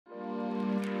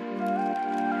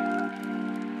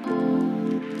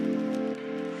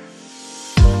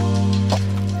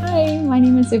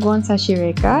is Yvonne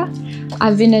Sashirekha.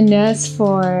 I've been a nurse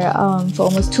for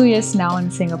almost 2 years now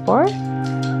in Singapore.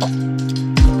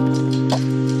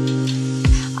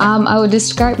 I would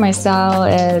describe myself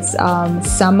as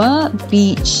summer,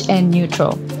 beach, and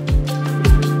neutral.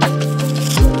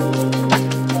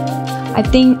 I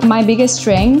think my biggest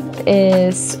strength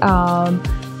is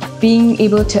being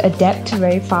able to adapt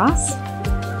very fast.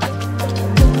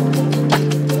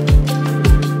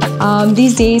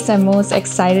 These days, I'm most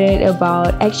excited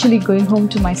about actually going home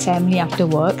to my family after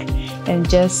work and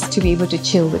just to be able to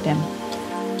chill with them.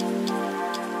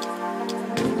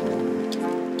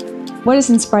 What is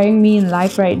inspiring me in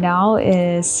life right now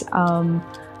is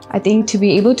I think to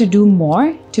be able to do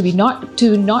more, to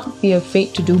not be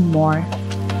afraid to do more.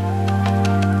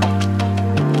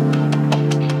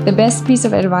 The best piece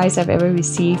of advice I've ever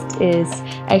received is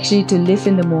actually to live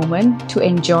in the moment, to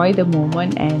enjoy the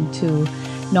moment, and to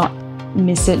not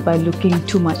miss it by looking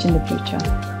too much in the future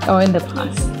or in the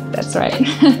past. That's right.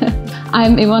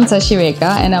 I'm Yvonne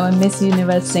Sashirekha and I'm a Miss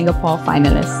Universe Singapore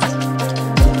finalist.